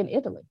largest lake in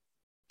Italy.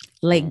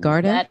 Lake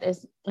Garda? That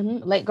is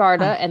Lake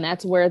Garda. And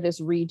that's where this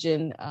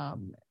region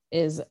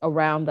is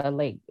around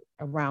Lake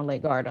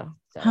Garda.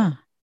 So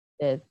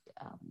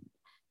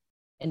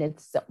and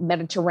it's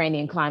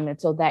Mediterranean climate.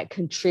 So that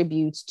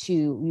contributes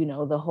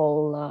to, the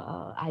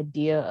whole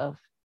idea of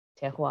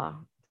terroir.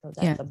 So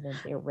that's something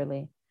they're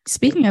really.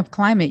 Speaking of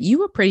climate, you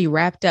were pretty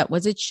wrapped up.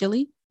 Was it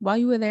chilly while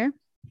you were there?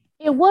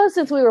 It was,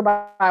 since we were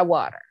by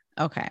water.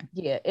 Okay.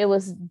 Yeah, it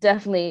was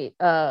definitely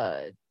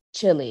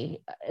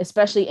chilly,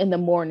 especially in the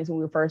mornings when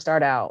we first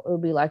start out. It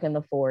would be like in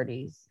the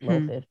 40s,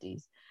 low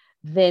 50s.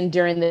 Then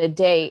during the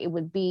day, it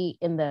would be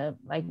in the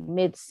like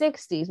mid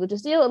 60s, which is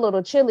still a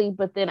little chilly.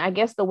 But then I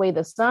guess the way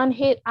the sun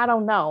hit, I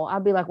don't know.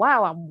 I'd be like,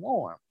 wow, I'm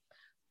warm.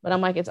 But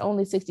I'm like, it's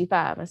only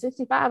 65. And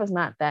 65 is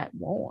not that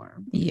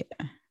warm. Yeah.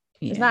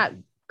 It's not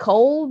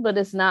cold, but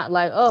it's not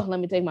like, oh, let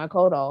me take my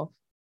coat off.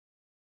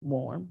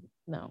 Warm.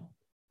 No.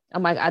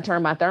 I'm like, I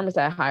turn my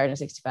thermostat higher than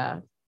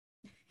 65.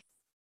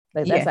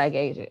 Like, that's how I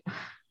gauge it.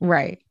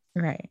 Right.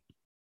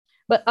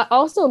 But I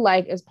also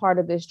like, as part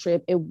of this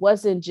trip, it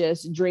wasn't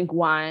just drink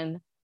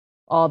wine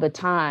all the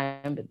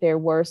time. But there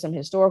were some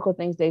historical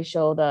things they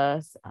showed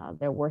us.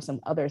 There were some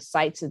other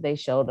sites that they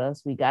showed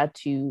us. We got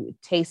to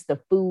taste the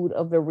food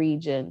of the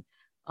region,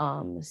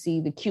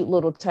 see the cute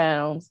little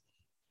towns.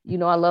 You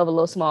know, I love a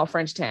little small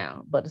French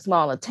town, but a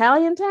small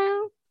Italian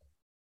town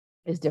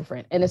is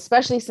different. And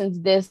especially since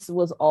this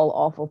was all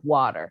off of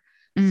water.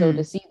 So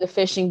to see the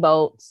fishing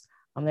boats,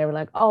 they were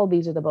like, oh,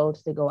 these are the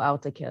boats that go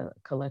out to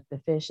collect the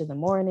fish in the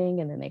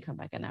morning, and then they come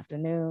back in the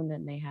afternoon,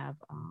 and they have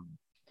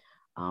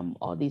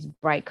all these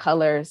bright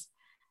colors,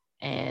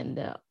 and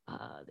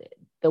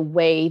the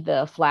way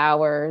the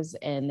flowers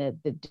and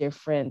the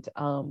different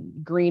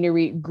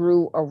greenery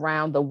grew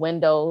around the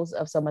windows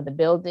of some of the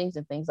buildings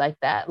and things like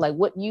that. Like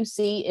what you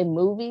see in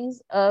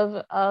movies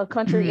of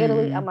country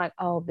Italy, I'm like,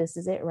 oh, this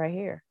is it right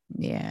here.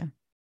 Yeah.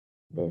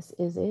 This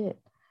is it.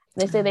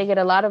 They say they get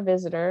a lot of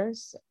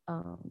visitors,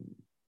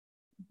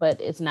 but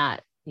it's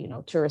not,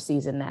 tourist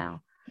season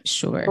now.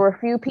 Sure. There were a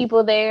few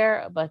people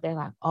there, but they're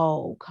like,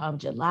 oh, come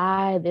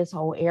July, this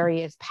whole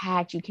area is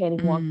packed. You can't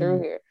even walk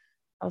through here.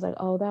 I was like,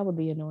 oh, that would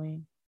be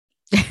annoying.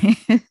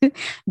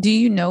 Do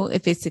you know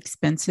if it's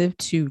expensive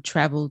to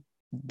travel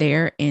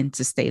there and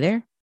to stay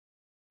there?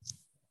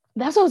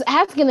 That's what I was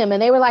asking them.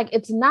 And they were like,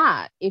 it's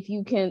not, if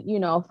you can,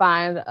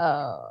 find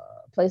a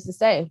place to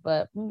stay.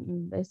 But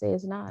they say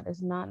it's not.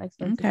 It's not an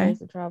expensive place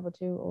to travel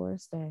to or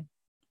stay.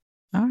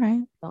 All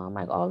right. So I'm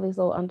like, all these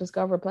little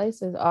undiscovered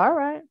places. All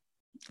right.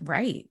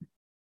 Right.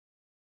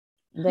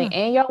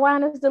 And your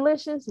wine is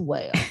delicious.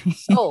 Well,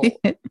 so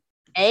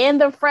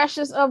and the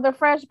freshest of the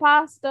fresh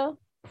pasta.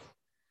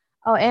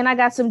 Oh, and I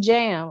got some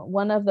jam.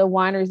 One of the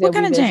wineries that what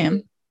kind of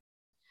jam?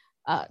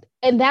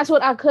 And that's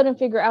what I couldn't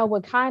figure out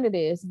what kind it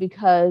is,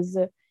 because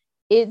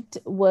it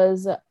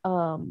was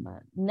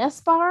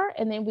Nespar,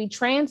 and then we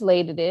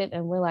translated it,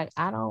 and we're like,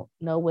 I don't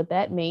know what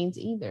that means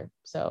either.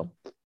 So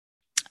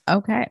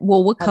okay.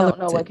 Well, what color? I don't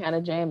know what kind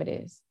of jam it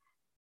is.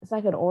 It's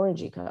like an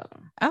orangey color.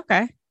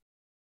 Okay.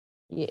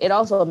 Yeah, it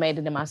also made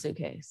it in my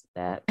suitcase.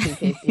 That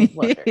suitcase is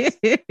wonders.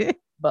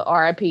 But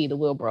RIP, the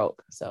wheel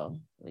broke. So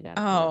we got.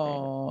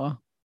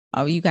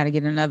 Oh, you got to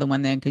get another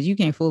one then, because you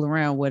can't fool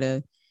around with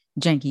a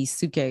janky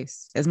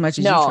suitcase as much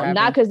as you travel. No,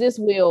 not because this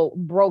wheel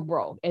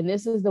broke, and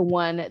this is the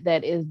one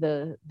that is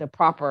the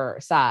proper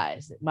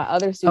size. My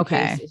other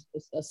suitcase is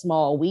just a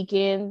small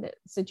weekend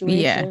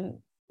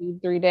situation,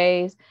 2-3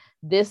 days.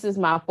 This is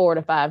my 4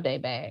 to 5 day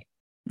bag.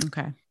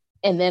 Okay,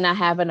 and then I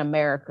have an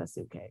America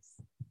suitcase.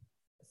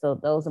 So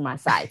those are my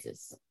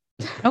sizes.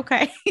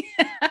 Okay.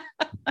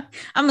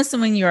 I'm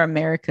assuming your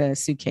America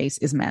suitcase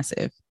is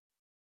massive.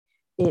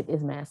 It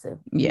is massive.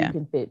 Yeah. You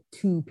can fit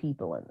 2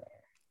 people in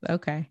there.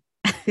 Okay.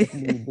 If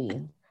need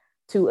be.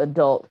 2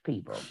 adult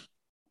people.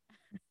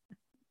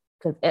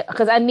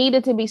 Because I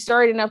needed to be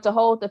sturdy enough to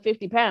hold the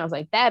 50 pounds.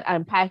 Like that,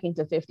 I'm packing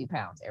to 50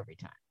 pounds every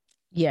time.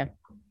 Yeah.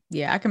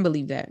 Yeah, I can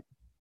believe that.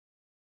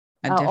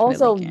 I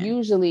also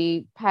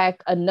usually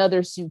pack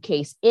another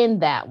suitcase in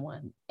that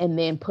one, and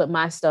then put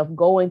my stuff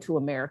going to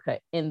America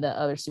in the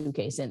other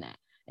suitcase in that.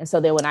 And so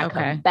then when I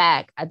come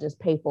back, I just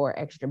pay for an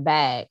extra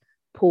bag,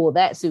 pull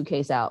that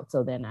suitcase out.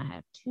 So then I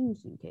have 2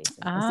 suitcases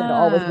instead of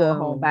always going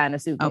home buying a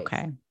suitcase.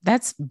 Okay.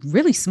 That's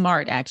really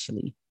smart,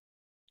 actually.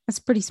 That's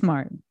pretty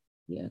smart.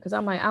 Yeah. Cause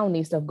I'm like, I don't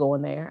need stuff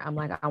going there. I'm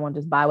like, I want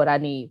to just buy what I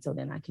need. So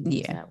then I can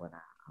use that when I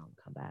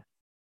come back.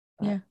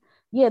 But,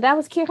 yeah, that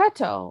was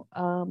Chiaretto.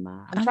 I'm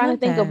trying to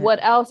think of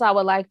what else I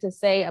would like to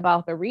say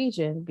about the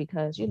region,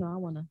 because, I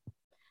want to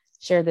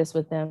share this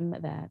with them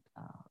that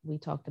we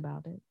talked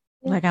about it.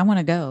 Yeah. Like, I want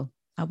to go.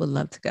 I would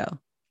love to go.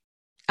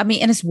 I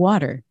mean, and it's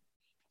water.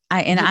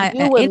 Any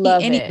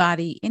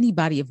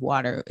body of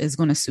water is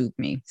going to suit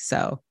me.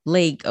 So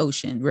lake,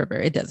 ocean, river,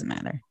 it doesn't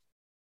matter.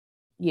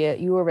 Yeah,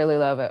 you would really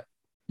love it.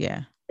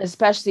 Yeah.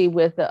 Especially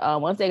with the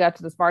once they got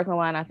to the sparkling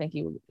wine, I think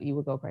you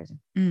would go crazy.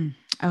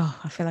 Oh,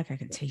 I feel like I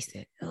can taste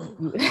it.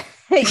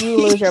 You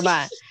lose your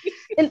mind.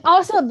 And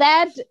also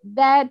that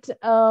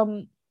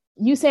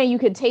you saying you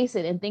could taste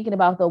it, and thinking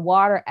about the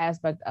water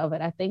aspect of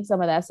it, I think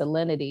some of that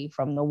salinity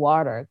from the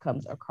water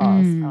comes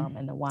across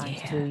in the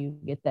wines too. You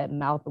get that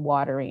mouth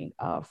watering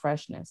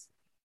freshness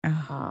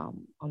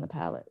on the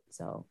palate.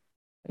 So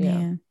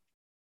yeah.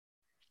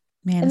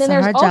 Man, and then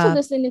there's also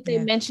this thing that they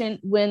mentioned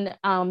when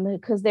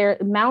because there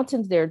are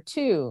mountains there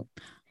too,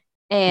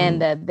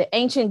 and the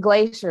ancient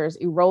glaciers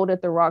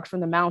eroded the rocks from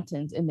the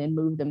mountains and then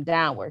moved them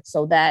downward,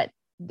 so that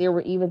there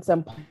were even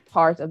some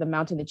parts of the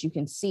mountain that you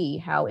can see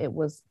how it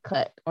was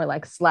cut or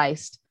like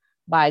sliced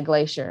by a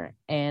glacier.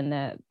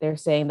 And they're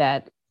saying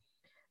that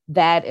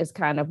that is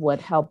kind of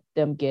what helped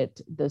them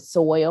get the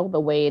soil the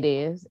way it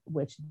is,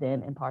 which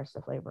then imparts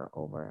the flavor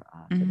over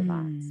to the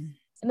vines.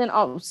 And then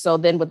also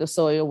then with the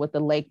soil, with the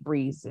lake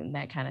breeze and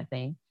that kind of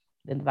thing,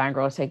 then the vine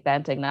growers take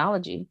that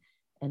technology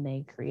and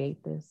they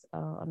create this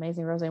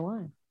amazing rosé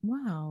wine.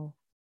 Wow.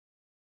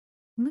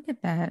 Look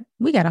at that.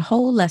 We got a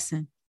whole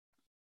lesson.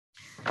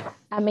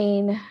 I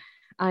mean,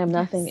 I am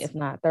nothing if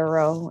not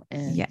thorough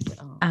and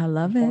I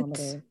love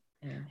it.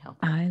 And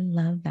I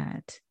love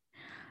that.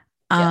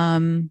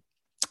 Yep.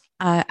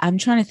 I'm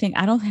trying to think.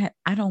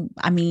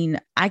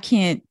 I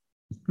can't,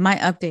 my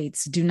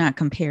updates do not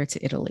compare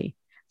to Italy.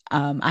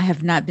 I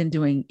have not been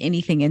doing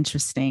anything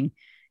interesting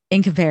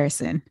in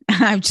comparison.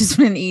 I've just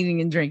been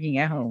eating and drinking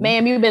at home.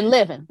 Ma'am, you've been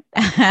living.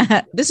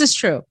 This is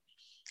true.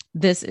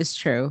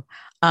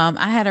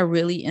 I had a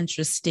really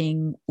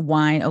interesting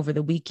wine over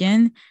the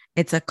weekend.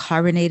 It's a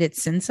carbonated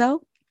Cinsault.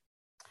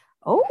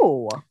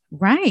 Oh,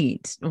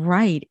 right.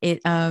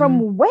 It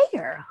from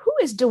where? Who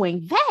is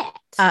doing that?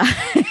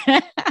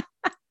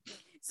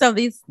 So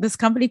this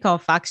company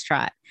called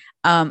Foxtrot.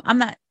 I'm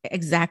not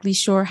exactly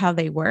sure how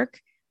they work,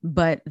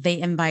 but they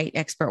invite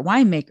expert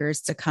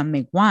winemakers to come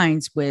make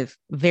wines with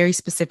very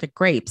specific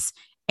grapes,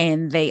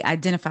 and they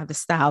identify the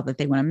style that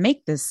they want to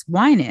make this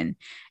wine in.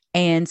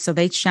 And so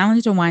they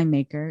challenged a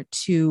winemaker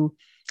to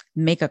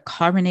make a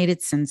carbonated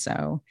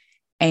Cinsault.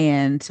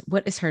 And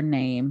what is her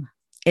name?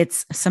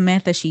 It's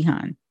Samantha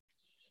Sheehan.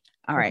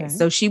 All right. Okay.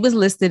 So she was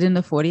listed in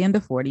the 40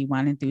 Under 40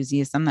 Wine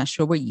Enthusiast. I'm not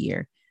sure what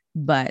year,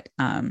 but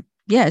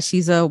yeah,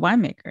 she's a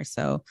winemaker.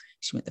 So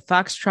she went to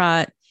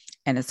Foxtrot,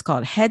 and it's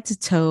called Head to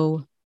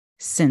Toe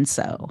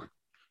Cinsault.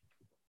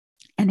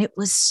 And it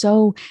was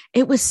so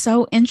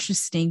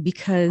interesting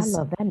because I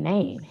love that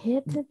name,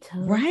 Head to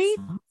Toe. Right?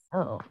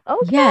 Oh,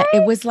 okay. Yeah,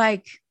 it was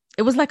like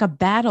a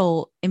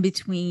battle in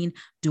between.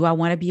 Do I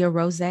want to be a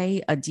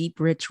rosé, a deep,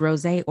 rich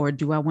rosé, or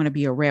do I want to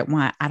be a red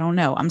wine? I don't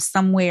know. I'm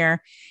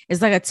somewhere.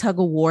 It's like a tug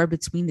of war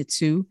between the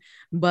two,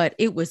 but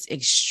it was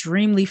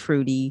extremely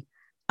fruity.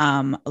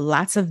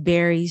 Lots of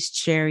berries,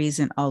 cherries,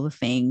 and all the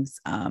things.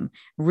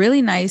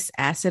 Really nice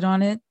acid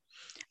on it.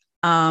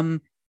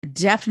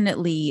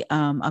 Definitely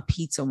a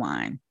pizza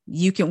wine.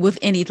 You can, with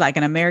any, like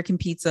an American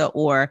pizza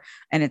or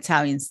an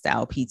Italian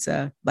style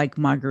pizza, like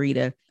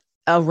margarita,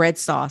 a red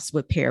sauce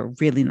would pair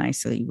really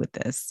nicely with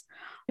this.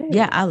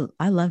 Yeah,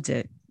 I loved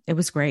it. It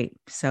was great.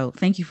 So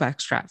thank you,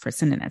 Foxtrot, for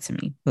sending that to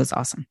me. It was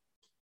awesome.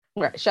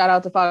 Right. Shout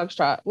out to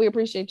Foxtrot. We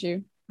appreciate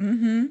you.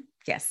 Mm-hmm.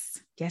 Yes.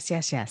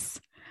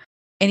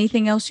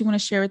 Anything else you want to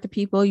share with the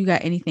people? You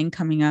got anything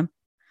coming up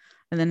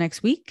in the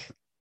next week?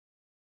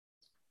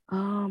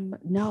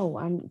 No,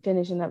 I'm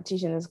finishing up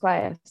teaching this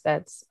class.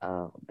 That's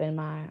been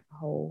my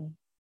whole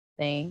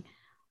thing.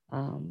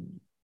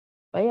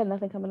 But yeah,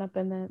 nothing coming up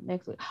in the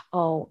next week.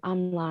 Oh,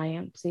 I'm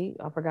lying. See,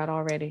 I forgot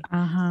already.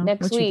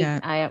 Next week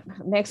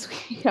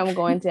I'm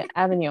going to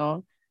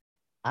Avignon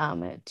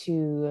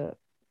to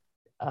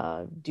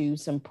do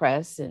some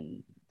press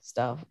and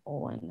stuff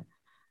on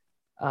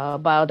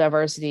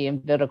biodiversity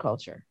and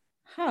viticulture.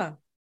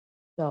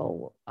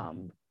 So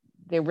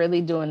they're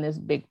really doing this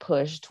big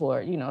push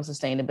toward,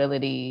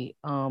 sustainability,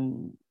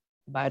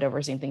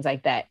 biodiversity and things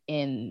like that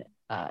in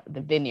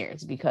the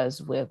vineyards, because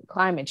with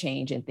climate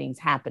change and things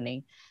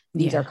happening,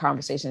 these are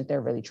conversations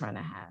they're really trying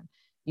to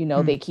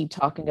have. They keep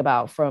talking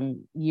about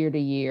from year to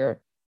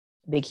year,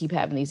 they keep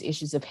having these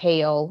issues of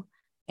hail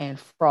and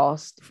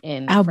frost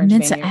in I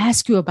meant to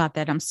ask you about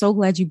that. I'm so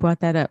glad you brought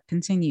that up.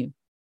 Continue.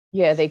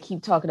 Yeah, they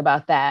keep talking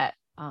about that.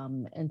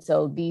 And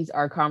so these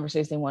are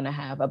conversations they want to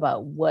have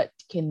about what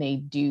can they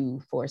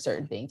do for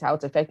certain things, how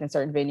it's affecting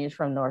certain vineyards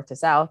from north to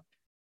south.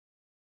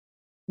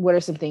 What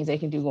are some things they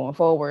can do going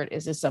forward?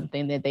 Is this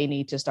something that they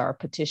need to start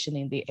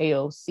petitioning the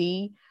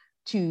AOC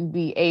to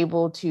be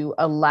able to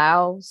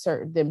allow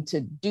them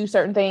to do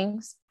certain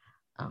things?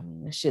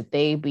 Should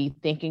they be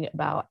thinking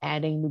about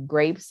adding new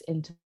grapes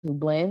into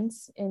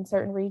blends in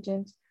certain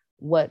regions?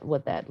 What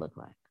would that look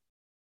like?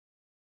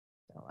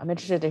 So I'm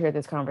interested to hear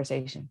this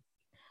conversation.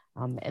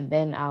 And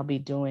then I'll be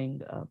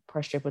doing a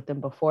press trip with them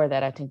before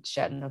that, I think,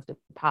 Chattanooga to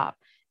Pop.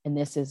 And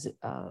this is,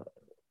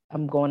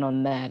 I'm going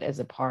on that as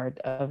a part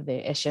of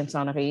the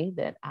Echansonerie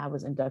that I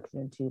was inducted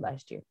into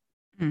last year.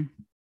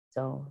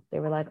 So they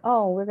were like,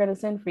 oh, we're going to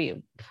send for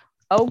you.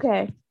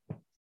 Okay.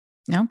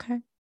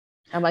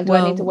 I'm like, do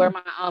I need to wear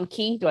my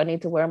key? Do I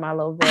need to wear my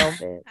little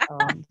velvet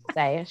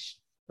sash?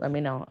 Let me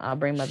know. I'll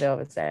bring my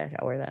velvet sash.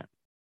 I'll wear that.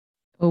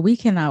 Well, we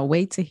cannot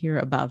wait to hear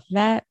about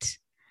that.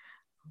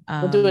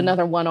 We'll do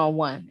another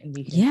one-on-one. And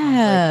we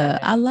can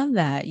I love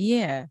that.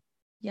 Yeah.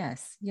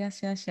 Yes.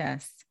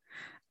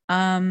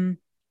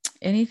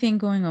 Anything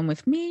going on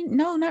with me?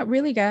 No, not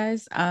really,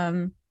 guys.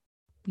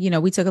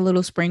 We took a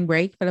little spring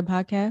break for the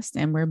podcast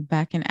and we're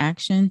back in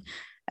action.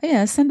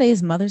 Yeah, Sunday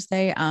is Mother's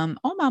Day.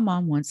 All my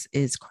mom wants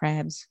is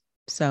crabs.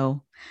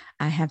 So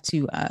I have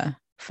to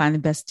find the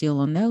best deal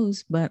on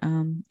those, but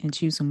and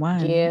choose some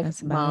wine. Give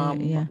That's about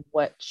mom it. Yeah.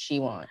 What she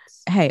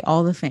wants. Hey,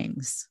 all the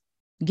things.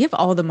 Give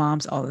all the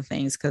moms all the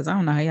things, because I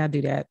don't know how y'all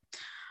do that.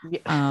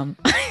 Yeah.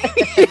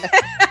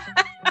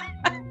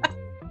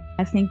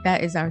 I think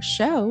that is our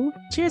show.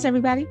 Cheers,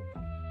 everybody.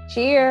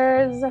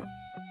 Cheers.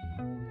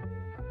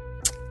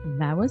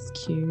 That was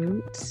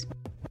cute.